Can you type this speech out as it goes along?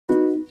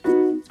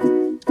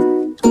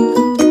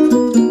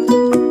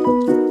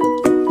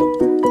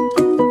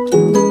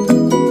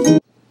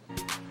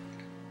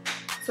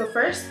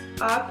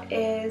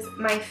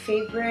my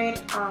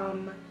favorite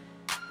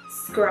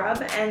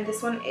scrub, and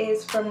this one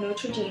is from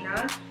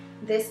Neutrogena.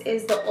 This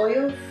is the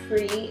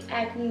oil-free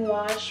acne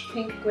wash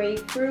pink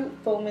grapefruit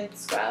foaming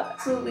scrub.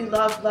 Absolutely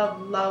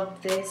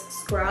love this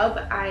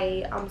scrub.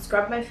 I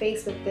scrub my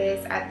face with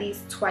this at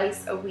least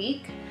twice a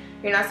week.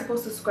 You're not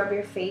supposed to scrub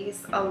your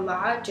face a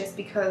lot just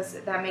because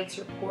that makes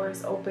your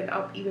pores open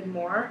up even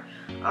more.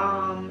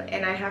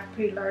 And I have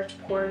pretty large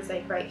pores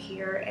like right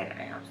here, and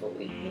I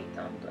absolutely hate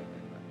them.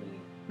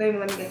 Let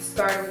me get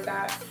started with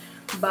that.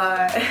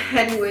 But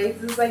anyways,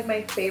 this is like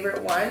my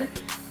favorite one.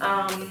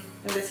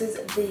 And this is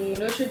the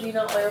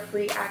Neutrogena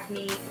oil-free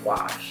acne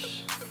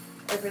wash.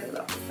 I really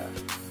love this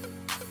stuff.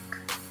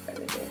 I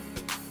really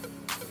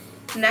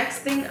do. Next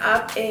thing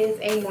up is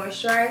a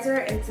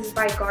moisturizer, and this is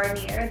by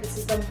Garnier. This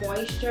is the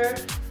Moisture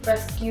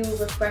Rescue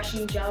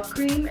Refreshing Gel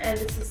Cream, and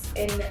this is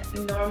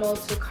in normal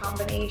to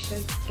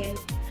combination skin.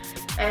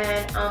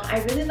 And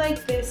I really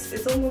like this.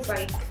 It's almost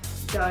like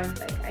done.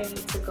 Like I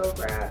need to go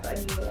grab a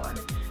new one.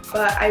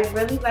 But I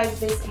really like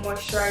this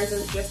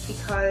moisturizer just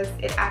because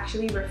it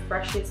actually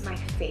refreshes my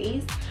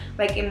face.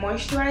 Like it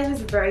moisturizes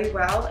very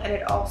well, and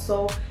it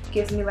also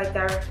gives me like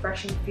that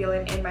refreshing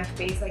feeling in my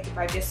face, like if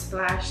I just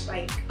splash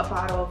like a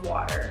bottle of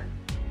water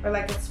or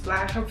like a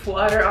splash of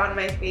water on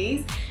my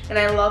face. And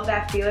I love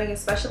that feeling,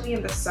 especially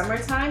in the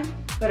summertime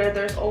where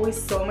there's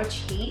always so much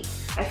heat.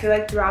 I feel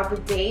like throughout the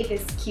day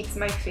this keeps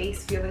my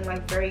face feeling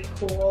like very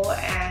cool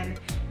and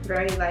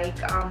very like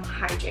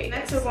hydrated.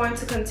 Next we're going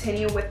to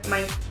continue with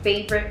my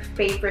favorite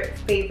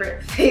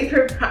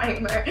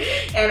primer,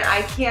 and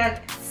I can't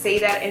say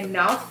that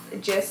enough,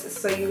 just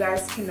so you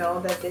guys can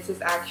know that this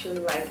is actually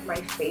like my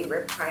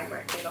favorite primer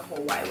in the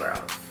whole wide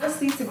world.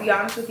 Honestly, to be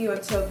honest with you,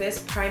 until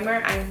this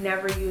primer I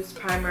never used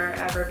primer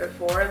ever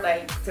before,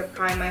 like to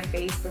prime my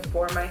face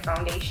before my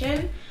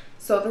foundation.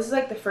 So this is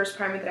like the first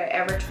primer that I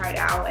ever tried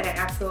out, and I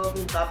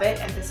absolutely love it.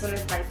 And this one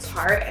is by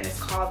Tarte, and it's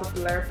called the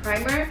Blur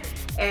Primer.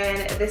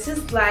 And this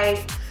is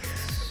like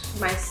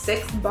my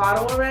 6th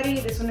bottle already.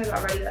 This one is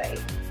already like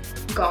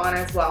gone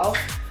as well.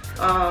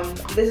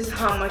 This is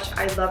how much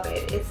I love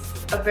it.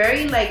 It's a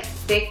very like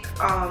thick,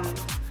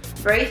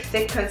 very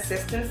thick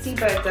consistency,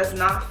 but it does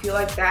not feel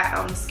like that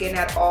on the skin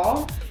at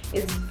all.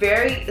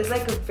 It's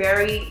like a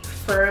very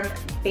firm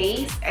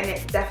base, and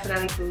it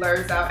definitely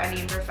blurs out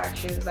any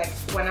imperfections. Like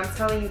when I'm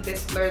telling you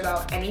this blurs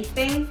out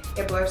anything,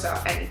 it blurs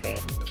out anything.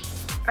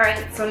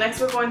 Alright, so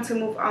next we're going to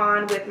move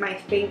on with my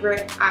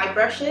favorite eye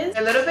brushes.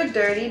 They're a little bit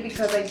dirty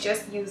because I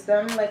just used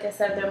them. Like I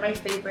said, they're my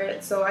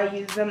favorite, so I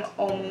use them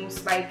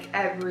almost like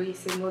every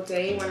single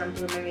day when I'm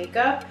doing my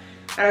makeup.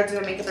 I don't do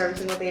my makeup every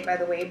single day, by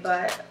the way,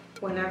 but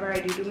whenever I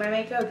do my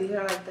makeup, these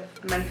are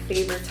like my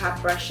favorite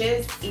top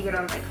brushes. Even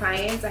on my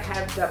clients, I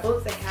have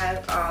doubles. I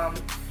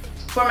have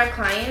for my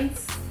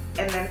clients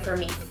and then for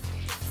me.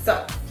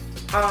 So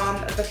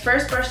the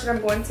first brush that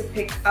I'm going to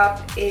pick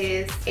up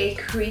is a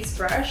crease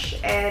brush,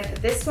 and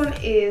this one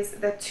is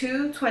the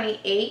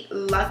 228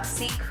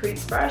 Luxe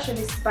crease brush, and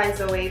this is by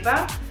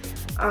Zoeva.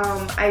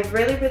 I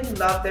really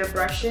love their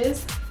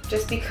brushes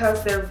just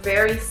because they're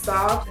very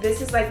soft. This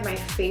is like my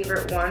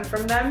favorite one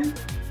from them.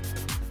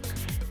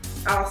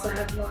 I also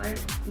have more,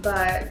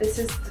 but this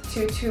is the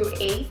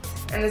 228,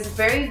 and it's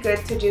very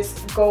good to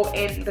just go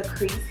in the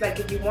crease. Like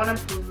if you want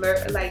to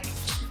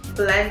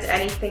blend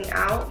anything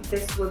out,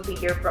 this would be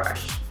your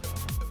brush.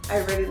 I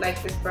really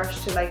like this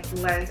brush to like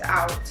blend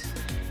out.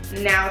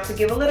 Now to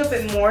give a little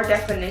bit more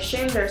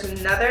definition, there's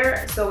another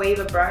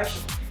Zoeva brush,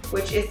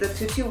 which is the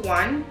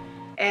 221,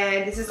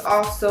 and this is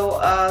also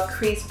a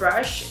crease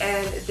brush,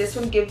 and this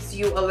one gives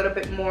you a little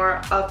bit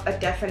more of a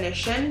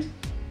definition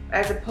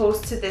as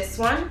opposed to this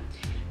one.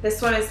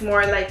 This one is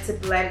more like to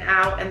blend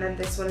out, and then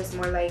this one is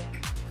more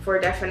like for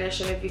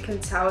definition. If you can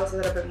tell, it's a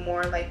little bit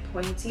more like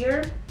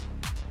pointier.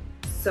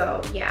 So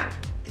yeah,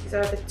 these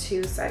are the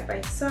two side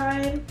by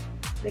side.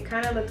 They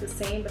kind of look the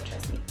same, but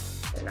trust me,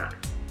 they're not.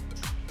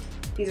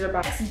 These are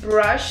about. This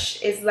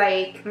brush is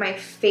like my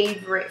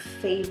favorite.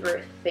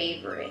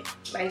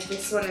 Like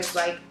this one is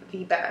like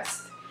the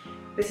best.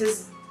 This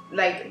is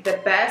like the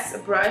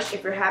best brush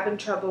if you're having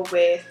trouble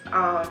with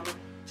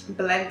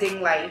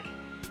blending, like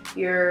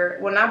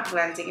not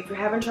blending, if you're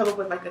having trouble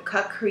with like a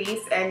cut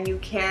crease and you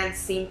can't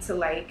seem to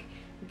like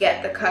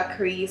get the cut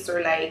crease,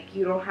 or like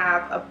you don't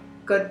have a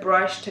good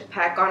brush to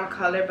pack on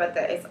color but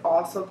that is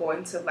also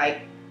going to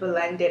like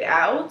blend it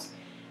out.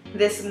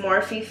 This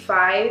Morphe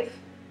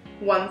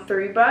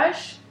 513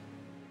 brush,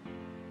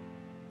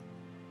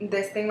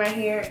 this thing right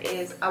here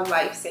is a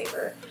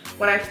lifesaver.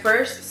 When I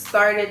first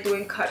started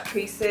doing cut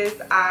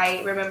creases,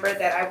 I remember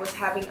that I was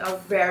having a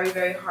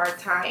very hard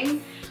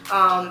time.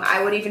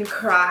 I would even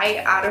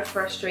cry out of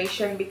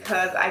frustration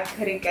because I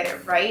couldn't get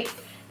it right.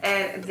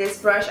 And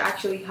this brush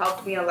actually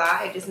helped me a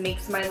lot. It just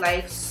makes my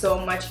life so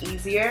much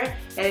easier,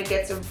 and it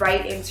gets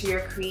right into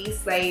your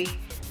crease. Like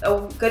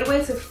a good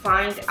way to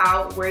find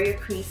out where your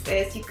crease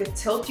is, you could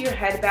tilt your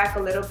head back a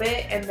little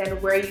bit, and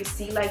then where you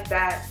see like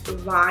that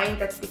line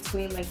that's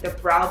between like the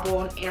brow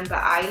bone and the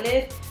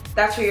eyelid,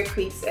 that's where your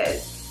crease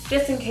is,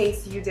 just in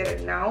case you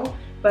didn't know.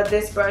 But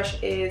this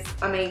brush is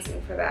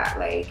amazing for that.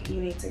 Like, you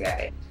need to get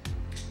it.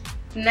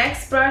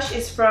 Next brush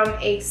is from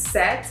a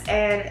set,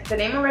 and the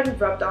name already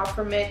rubbed off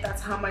from it.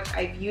 That's how much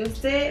I've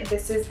used it.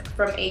 This is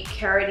from a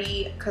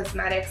Karity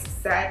Cosmetics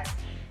set,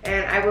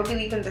 and I will be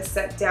leaving the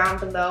set down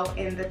below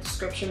in the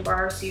description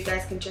bar so you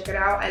guys can check it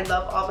out. I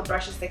love all the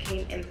brushes that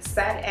came in the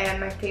set,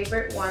 and my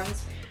favorite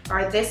ones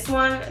are this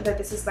one, that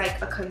this is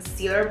like a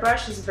concealer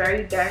brush. It's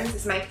very dense.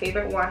 It's my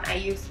favorite one. I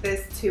use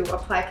this to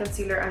apply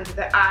concealer under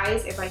the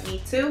eyes if I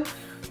need to,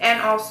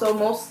 and also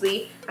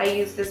mostly I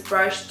use this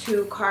brush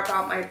to carve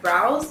out my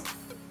brows.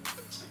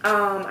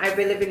 I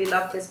really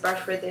love this brush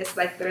for this.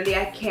 Like literally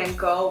I can't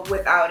go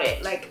without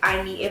it. Like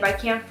if I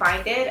can't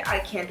find it, I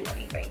can't do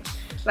anything.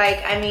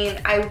 Like, I mean,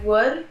 I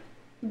would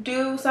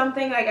do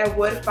something, like I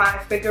would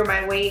figure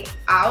my way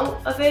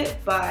out of it,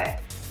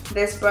 but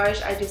this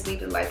brush I just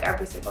need it like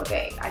every single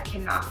day. I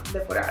cannot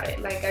live without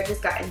it. Like, I've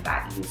just gotten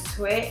that used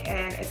to it,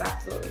 and it's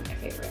absolutely my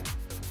favorite.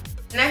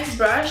 Next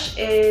brush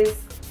is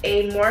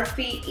a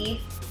Morphe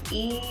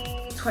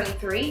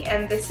E23,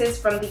 and this is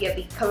from the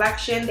Elite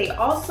collection. They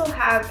also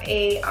have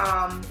a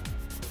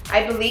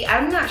I believe,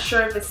 I'm not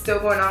sure if it's still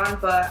going on,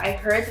 but I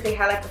heard that they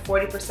had like a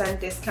 40%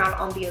 discount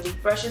on the Elite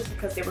brushes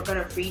because they were going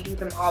to redo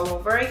them all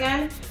over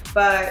again.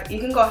 But you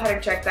can go ahead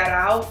and check that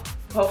out.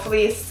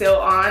 Hopefully it's still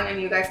on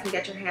and you guys can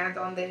get your hands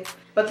on this.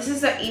 But this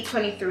is an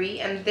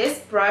E23, and this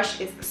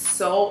brush is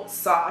so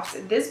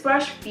soft. This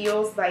brush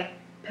feels like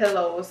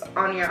pillows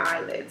on your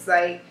eyelids.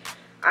 Like,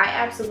 I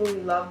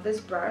absolutely love this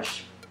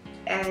brush,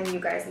 and you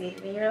guys need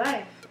it in your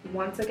life.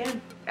 Once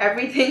again,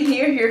 everything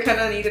here, you're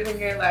gonna need it in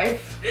your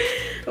life.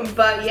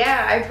 But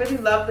yeah, I really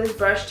love this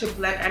brush to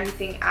blend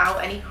anything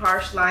out, any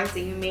harsh lines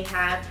that you may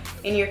have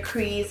in your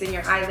crease, in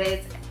your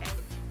eyelids.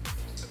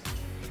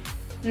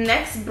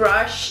 Next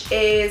brush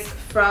is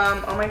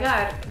from, oh my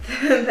god,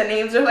 the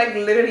names are like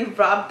literally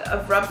rubbed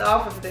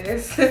off of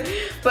this.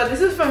 But this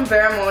is from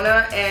Vera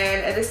Mona,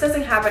 and this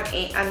doesn't have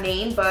a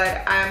name,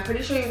 but I'm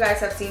pretty sure you guys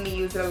have seen me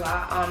use it a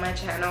lot on my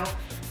channel.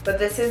 But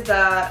this is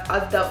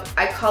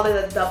I call it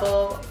a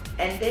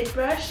double-ended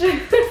brush.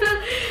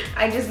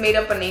 I just made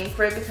up a name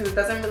for it because it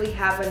doesn't really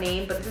have a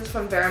name, but this is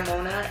from Vera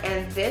Mona,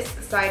 and this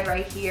side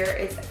right here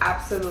is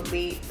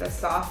absolutely the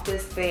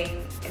softest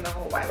thing in the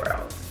whole wide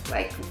world.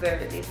 Like,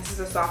 literally, this is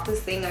the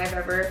softest thing I've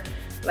ever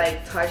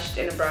like touched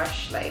in a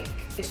brush. Like,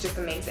 it's just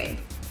amazing.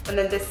 And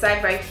then this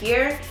side right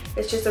here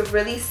is just a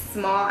really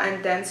small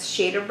and dense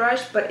shader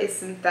brush, but it's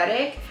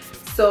synthetic.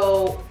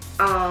 So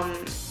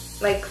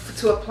like,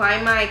 to apply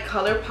my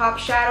ColourPop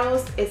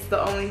shadows, it's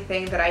the only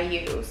thing that I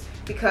use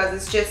because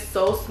it's just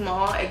so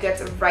small. It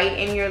gets right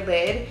in your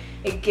lid.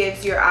 It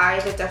gives your eye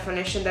the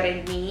definition that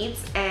it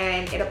needs,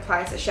 and it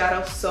applies the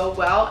shadow so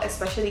well,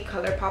 especially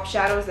ColourPop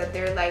shadows that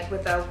they're like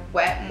with a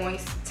wet,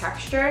 moist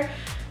texture.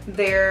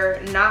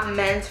 They're not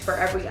meant for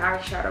every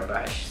eyeshadow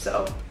brush.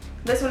 So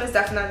this one is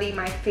definitely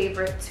my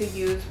favorite to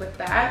use with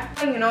that.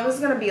 And you know, this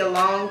is gonna be a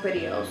long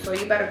video, so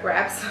you better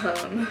grab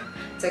some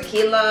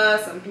tequila,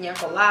 some pina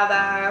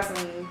colada,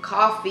 some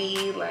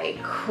coffee, like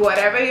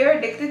whatever you're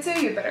addicted to,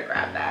 you better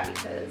grab that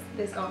because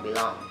this is gonna be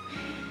long.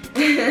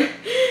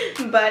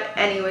 But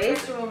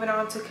anyways, we're moving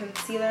on to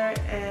concealer,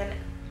 and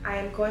I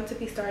am going to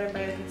be starting by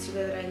a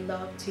concealer that I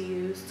love to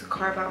use to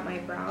carve out my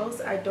brows.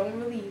 I don't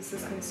really use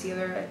this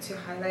concealer to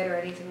highlight or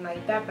anything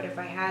like that, but if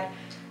I had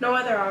no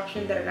other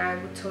option, then I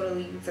would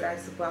totally use it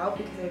as well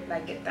because I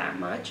like it that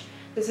much.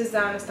 This is the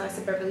Anastasia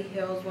Beverly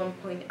Hills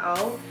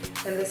 1.0,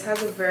 and this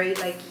has a very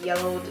like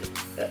yellowed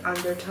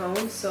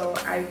undertone, so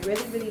I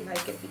really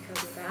like it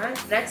because of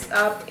that. Next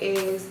up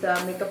is the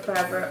Makeup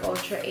Forever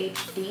Ultra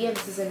HD, and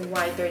this is in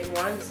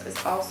Y31. This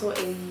is also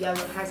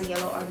has a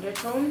yellow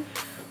undertone.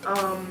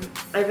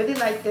 I really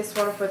like this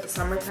one for the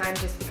summertime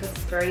just because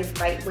it's very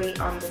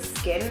lightweight on the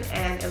skin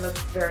and it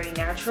looks very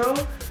natural.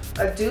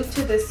 A dupe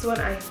to this one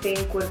I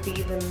think would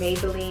be the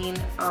Maybelline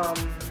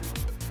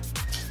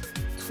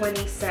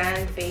 20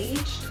 Sand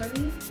Beige,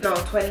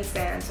 20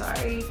 Sand,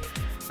 sorry.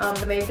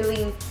 The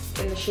Maybelline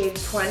in the shade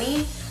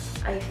 20.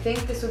 I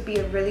think this would be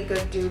a really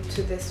good dupe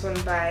to this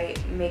one by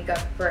Makeup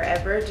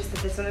Forever, just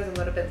that this one is a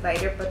little bit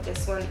lighter, but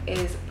this one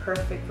is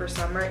perfect for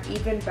summer.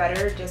 Even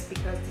better just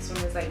because this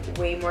one is like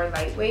way more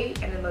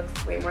lightweight and it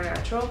looks way more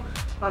natural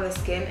on the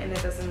skin, and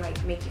it doesn't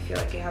like make you feel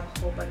like you have a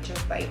whole bunch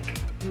of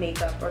like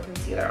makeup or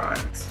concealer on.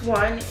 Next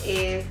one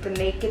is the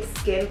Naked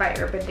Skin by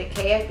Urban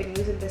Decay. I've been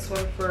using this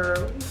one for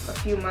a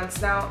few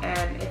months now,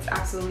 and it's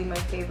absolutely my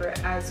favorite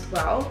as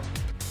well.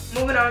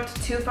 Moving on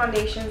to two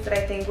foundations that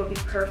I think would be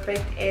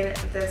perfect in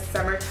the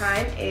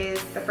summertime. Is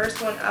the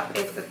first one up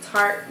is the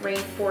Tarte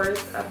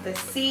Rainforest of the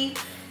Sea,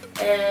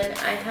 and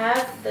I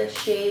have the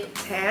shade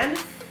Tan.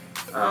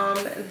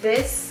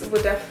 This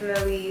would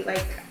definitely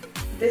like,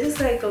 this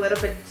is like a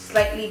little bit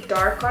slightly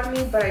dark on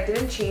me, but I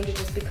didn't change it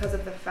just because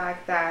of the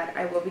fact that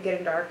I will be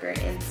getting darker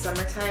in the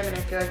summertime, and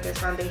I feel like this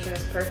foundation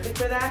is perfect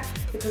for that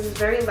because it's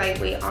very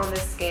lightweight on the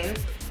skin.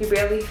 You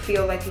barely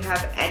feel like you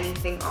have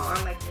anything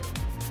on. Like,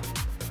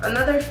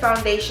 another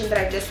foundation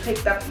that I just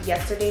picked up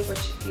yesterday,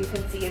 which you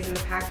can see is in the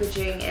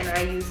packaging, and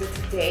I use it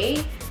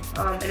today,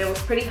 and it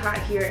was pretty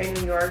hot here in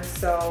New York,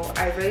 so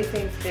I really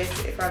think this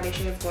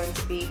foundation is going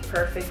to be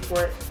perfect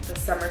for the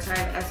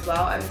summertime as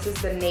well. And this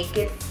is the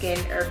Naked Skin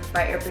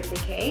by Urban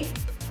Decay.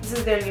 This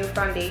is their new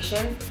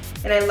foundation,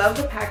 and I love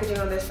the packaging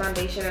of this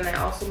foundation, and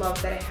I also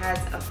love that it has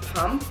a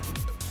pump.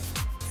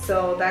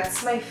 So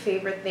that's my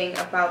favorite thing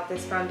about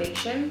this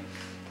foundation.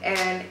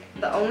 And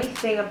the only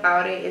thing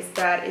about it is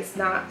that it's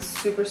not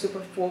super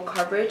full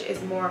coverage.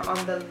 It's more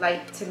on the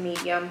light to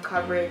medium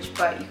coverage,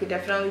 but you could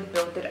definitely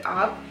build it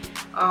up,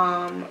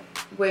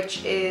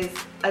 which is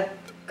a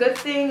good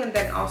thing and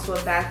then also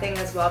a bad thing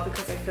as well,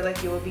 because I feel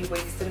like you will be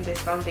wasting this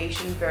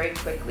foundation very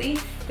quickly,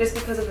 just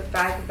because of the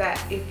fact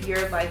that if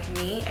you're like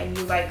me and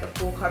you like a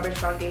full coverage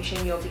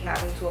foundation, you'll be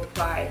having to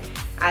apply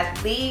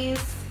at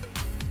least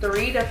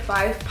 3 to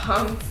 5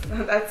 pumps.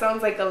 That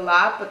sounds like a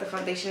lot, but the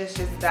foundation is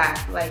just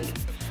that light.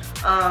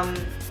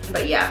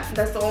 But yeah,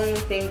 that's the only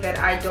thing that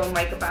I don't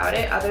like about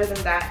it. Other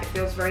than that, it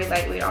feels very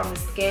lightweight on the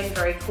skin,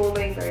 very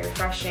cooling, very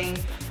refreshing.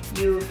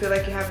 You feel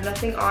like you have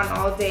nothing on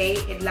all day.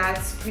 It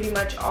lasts pretty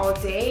much all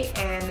day,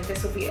 and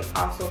this will be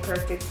also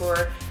perfect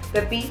for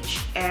the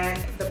beach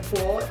and the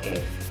pool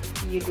if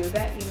you do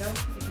that, you know,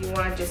 if you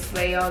want to just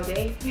lay all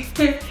day.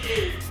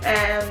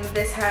 And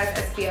this has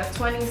SPF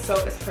 20, so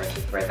it's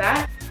perfect for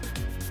that.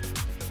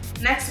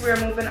 Next, we're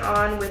moving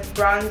on with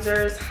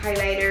bronzers,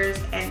 highlighters,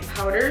 and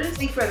powders.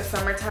 For the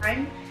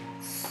summertime,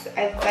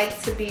 I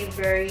like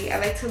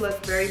to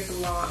look very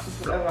blonde.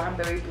 Oh, I'm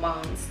very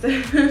bronzed.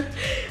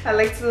 I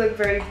like to look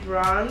very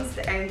bronzed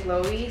and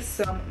glowy.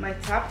 So my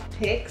top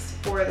picks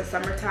for the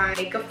summertime: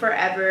 Makeup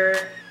Forever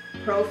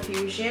Pro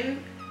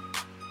Fusion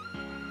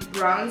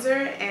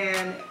bronzer,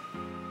 and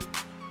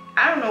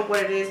I don't know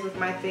what it is with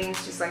my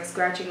things just like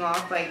scratching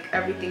off, like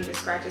everything just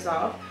scratches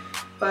off.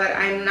 But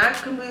I'm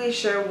not completely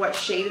sure what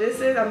shade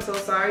this is. I'm so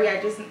sorry. I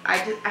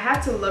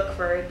have to look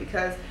for it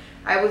because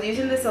I was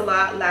using this a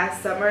lot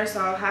last summer,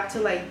 so I'll have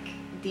to like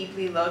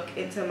deeply look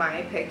into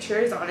my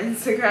pictures on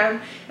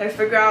Instagram and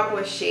figure out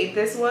what shade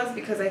this was,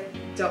 because I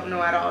don't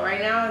know at all right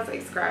now. It's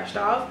like scratched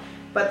off.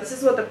 But this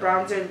is what the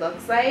bronzer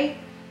looks like.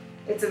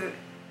 It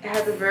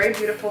has a very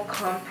beautiful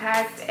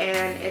compact,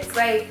 and it's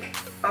like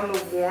on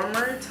the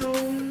warmer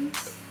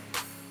tones.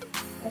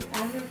 I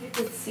don't know if you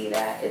can see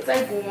that. It's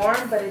like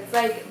warm, but it's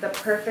like the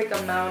perfect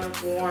amount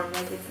of warm.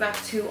 Like it's not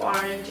too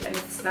orange and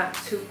it's not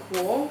too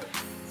cool.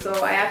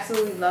 So I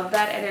absolutely love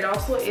that. And it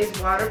also is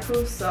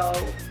waterproof, so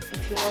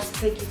if he wants to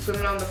take you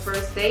swimming on the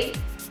first date,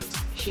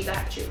 she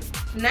got you.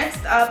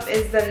 Next up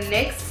is the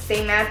NYX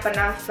Stay Matte But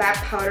Not Flat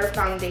Powder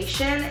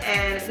Foundation.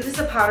 And this is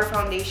a powder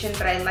foundation,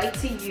 but I like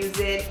to use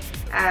it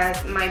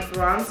as my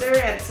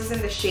bronzer. And this is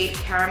in the shade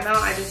Caramel.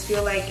 I just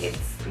feel like it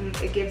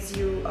gives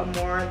you a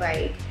more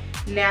like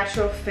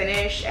natural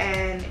finish,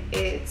 and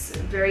it's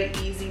very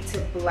easy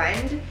to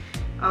blend.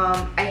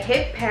 I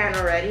hit pan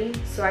already,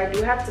 so I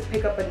do have to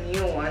pick up a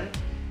new one,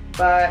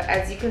 but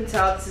as you can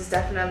tell, this is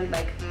definitely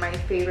like my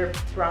favorite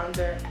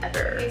bronzer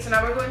ever. Okay, so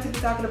now we're going to be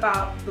talking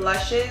about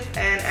blushes,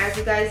 and as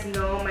you guys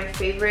know, my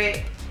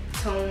favorite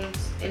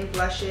tones in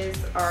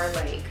blushes are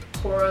like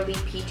corally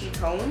peachy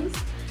tones.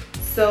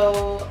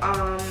 So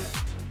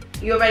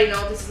you already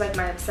know this is like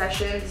my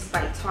obsession. This is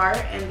by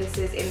Tarte, and this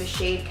is in the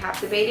shade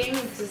Captivating.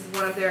 This is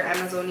one of their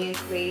Amazonian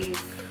clay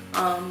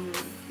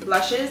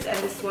blushes, and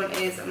this one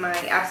is my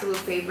absolute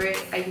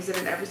favorite. I use it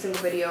in every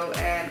single video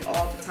and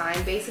all the time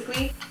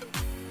basically.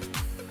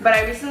 But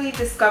I recently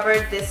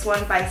discovered this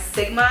one by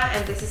Sigma,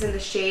 and this is in the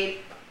shade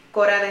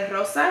Cora de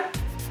Rosa.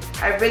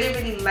 I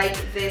really like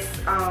this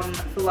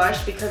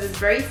blush because it's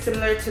very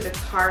similar to the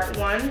Tarte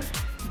one,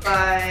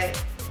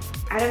 but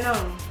I don't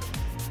know.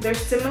 They're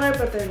similar,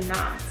 but they're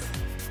not.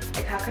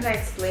 Like, how can I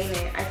explain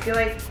it? I feel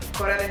like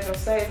Cora de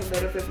Rosa is a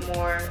little bit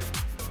more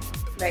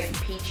like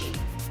peachy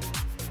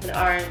and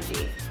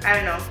orangey. I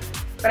don't know.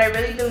 But I've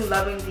really been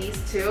loving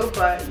these two,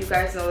 but you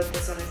guys know that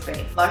this one is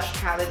by blush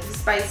palette. This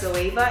is by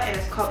Zoeva, and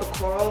it's called the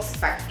Coral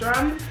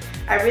Spectrum.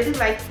 I really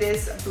like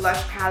this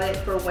blush palette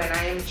for when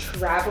I am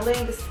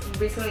traveling. This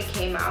recently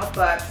came out,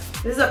 but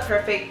this is a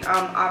perfect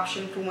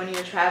option for when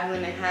you're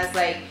traveling. It has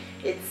like,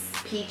 it's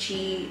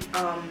peachy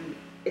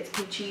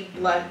peachy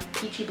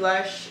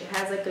blush. It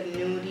has like a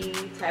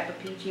nudie type of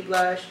peachy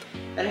blush.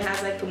 Then it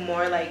has like a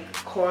more like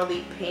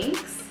corally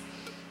pinks.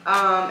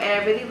 And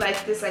I really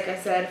like this, like I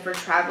said, for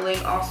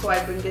traveling. Also,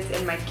 I bring this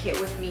in my kit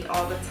with me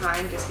all the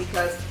time just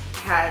because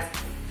it has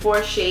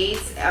 4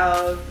 shades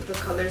of the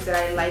colors that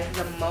I like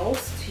the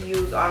most to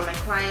use on my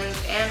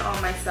clients and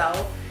on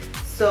myself.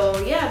 So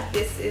yeah,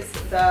 this is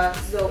the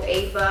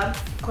Zoeva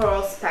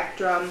Coral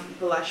Spectrum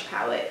blush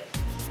palette.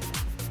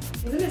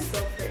 Isn't it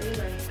so pretty?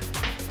 Like,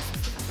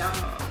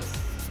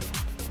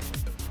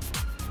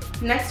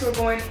 next, we're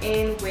going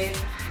in with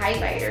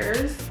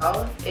highlighters.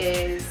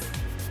 Is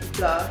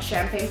the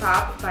Champagne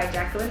Pop by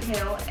Jaclyn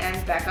Hill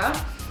and Becca.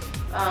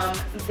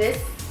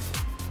 This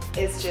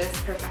is just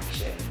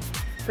perfection.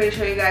 Pretty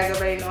sure you guys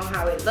already know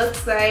how it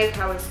looks like,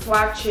 how it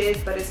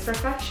swatches, but it's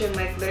perfection.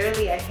 Like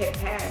literally, I hit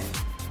pan.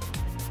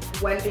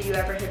 When do you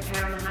ever hit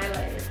pan on a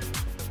highlighter?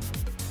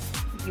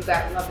 You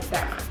gotta love it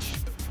that much.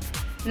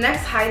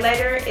 Next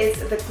highlighter is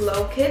the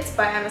Glow Kit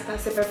by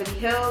Anastasia Beverly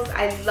Hills.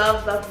 I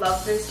love, love,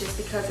 love this just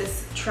because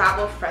it's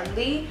travel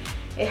friendly.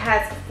 It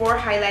has 4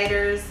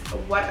 highlighters.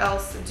 What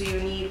else do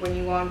you need when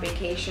you go on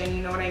vacation?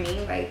 You know what I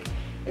mean? Like,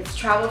 it's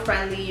travel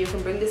friendly. You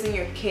can bring this in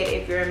your kit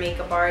if you're a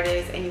makeup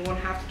artist, and you won't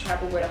have to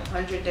travel with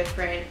 100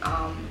 different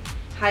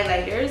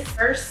highlighters.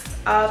 First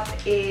up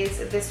is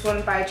this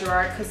one by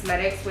Gerard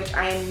Cosmetics, which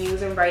I am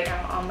using right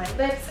now on my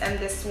lips, and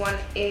this one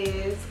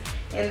is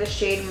in the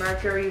shade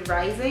Mercury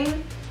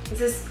Rising.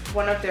 This is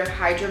one of their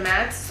Hydra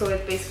Mattes, so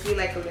it's basically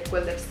like a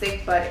liquid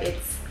lipstick, but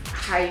it's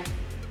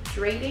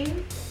hydrating,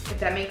 if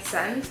that makes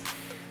sense.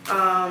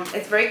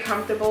 It's very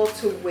comfortable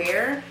to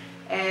wear,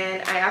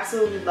 and I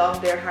absolutely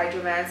love their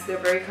Hydra Mattes. They're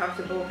very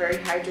comfortable, very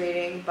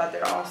hydrating, but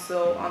they're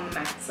also on the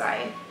matte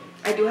side.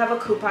 I do have a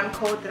coupon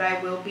code that I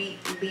will be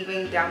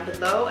leaving down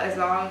below, as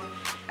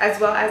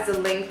well as the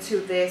link to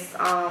this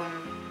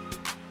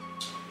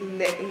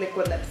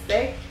liquid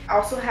lipstick. I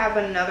also have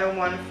another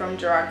one from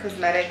Gerard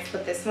Cosmetics,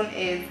 but this one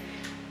is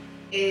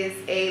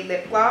a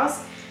lip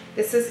gloss.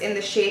 This is in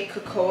the shade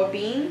Cocoa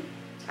Bean.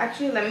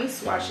 Actually, let me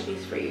swatch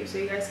these for you so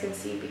you guys can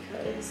see,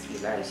 because you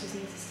guys just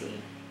need to see.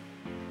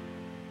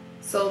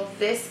 So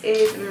this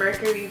is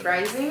Mercury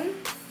Rising,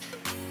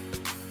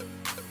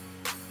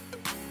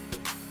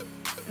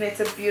 and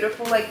it's a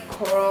beautiful like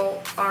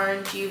coral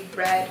orangey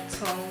red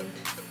toned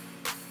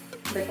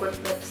liquid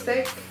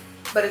lipstick,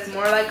 but it's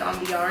more like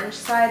on the orange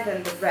side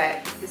than the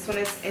red. This one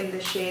is in the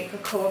shade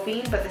Cocoa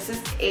Bean, but this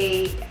is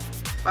a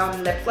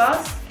lip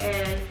gloss,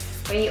 and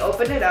when you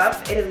open it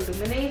up, it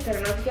illuminates. I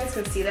don't know if you guys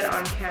can see that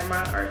on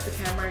camera, or if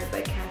the camera is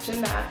like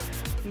catching that,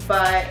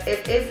 but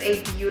it is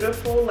a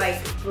beautiful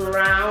like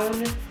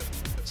brown,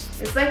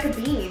 it's like a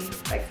bean,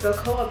 like the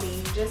cocoa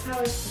bean, just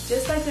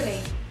like the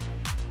name.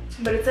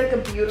 But it's like a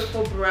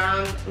beautiful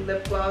brown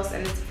lip gloss,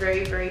 and it's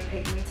very, very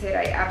pigmented.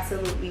 I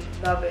absolutely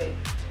love it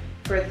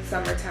for the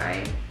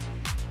summertime.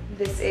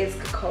 This is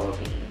Cocoa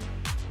Bean.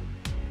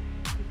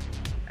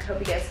 I hope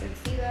you guys can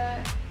see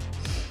that.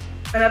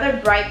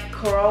 Another bright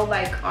coral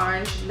like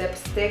orange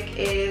lipstick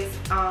is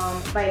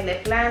by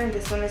Lipland.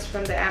 This one is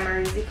from the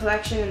Amarizi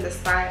collection in the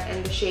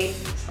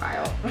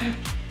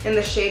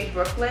shade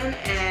Brooklyn,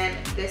 and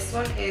this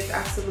one is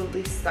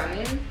absolutely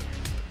stunning.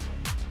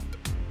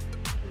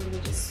 Let me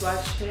just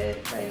swatch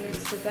it right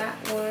next to that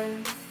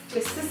one.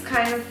 This is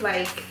kind of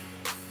like,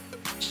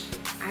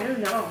 I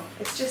don't know,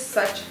 it's just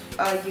such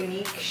a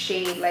unique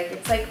shade. Like,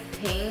 it's like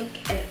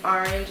pink and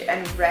orange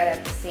and red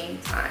at the same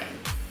time.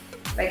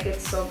 Like,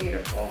 it's so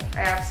beautiful.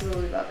 I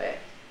absolutely love it.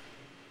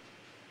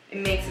 It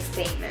makes a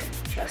statement,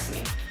 trust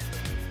me.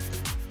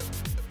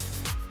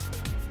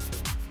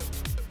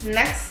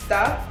 Next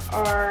up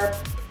are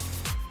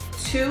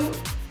 2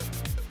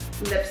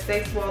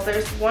 lipsticks. Well,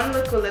 there's one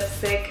liquid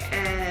lipstick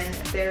and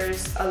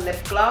there's a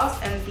lip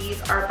gloss, and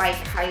these are by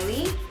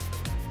Kylie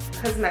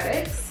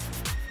Cosmetics.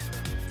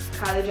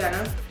 Kylie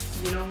Jenner,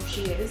 you know who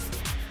she is.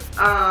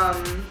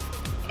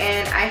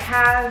 And I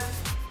have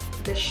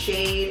the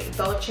shade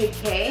Dolce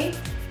K,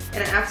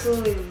 and I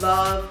absolutely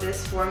love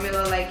this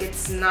formula. Like,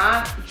 it's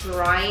not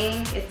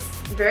drying. It's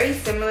very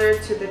similar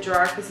to the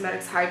Gerard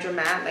Cosmetics Hydra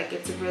Matte. Like,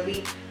 it's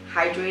really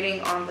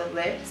hydrating on the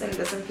lips and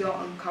doesn't feel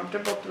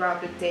uncomfortable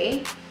throughout the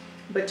day,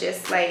 but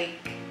just like,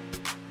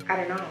 I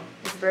don't know,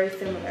 it's very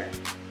similar.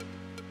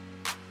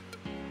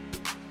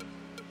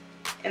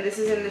 And this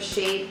is in the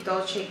shade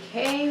Dolce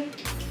K.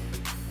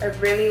 I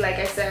really, like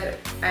I said,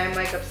 I am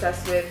like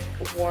obsessed with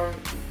warm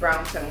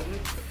brown tones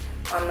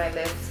on my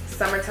lips.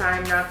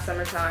 Summertime, not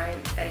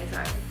summertime,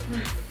 anytime.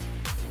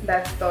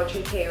 That's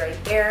Dolce K right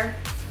there.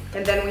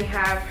 And then we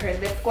have her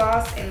lip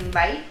gloss in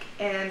Like,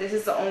 and this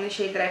is the only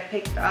shade that I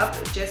picked up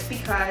just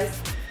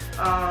because,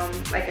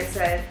 like I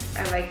said,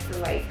 I like the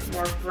like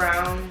more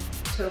brown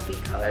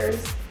taupey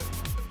colors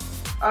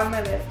on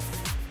my lips.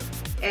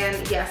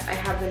 And yes, I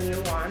have the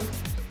new wand.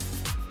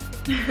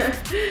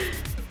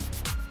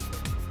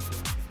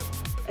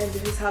 And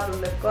this is how the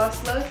lip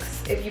gloss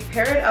looks. If you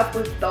pair it up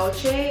with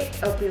Dolce,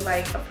 it'll be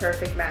like a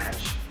perfect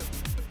match.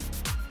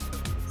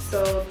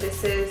 So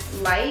this is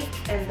Like,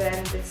 and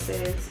then this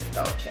is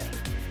Dolce.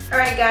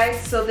 Alright guys,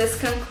 so this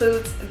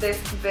concludes this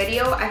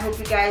video. I hope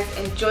you guys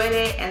enjoyed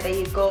it and that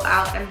you go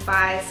out and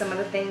buy some of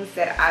the things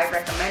that I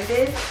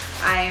recommended.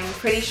 I'm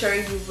pretty sure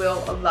you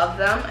will love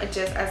them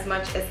just as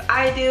much as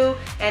I do.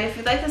 And if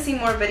you'd like to see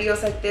more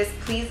videos like this,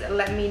 please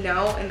let me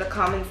know in the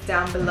comments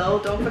down below.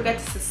 Don't forget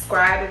to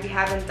subscribe if you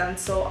haven't done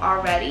so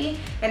already.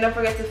 And don't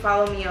forget to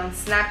follow me on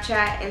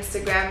Snapchat,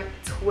 Instagram,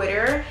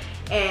 Twitter,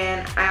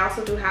 and I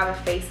also do have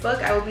a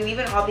Facebook. I will be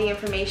leaving all the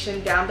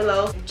information down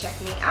below. Check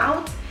me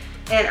out.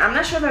 And I'm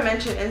not sure if I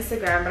mentioned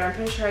Instagram, but I'm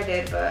pretty sure I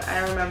did, but I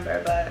don't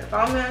remember. But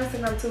follow me on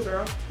Instagram too,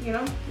 girl. You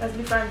know, let's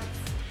be friends.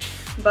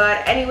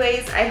 But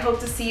anyways, I hope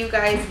to see you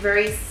guys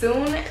very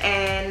soon,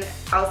 and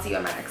I'll see you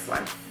on my next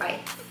one. Bye.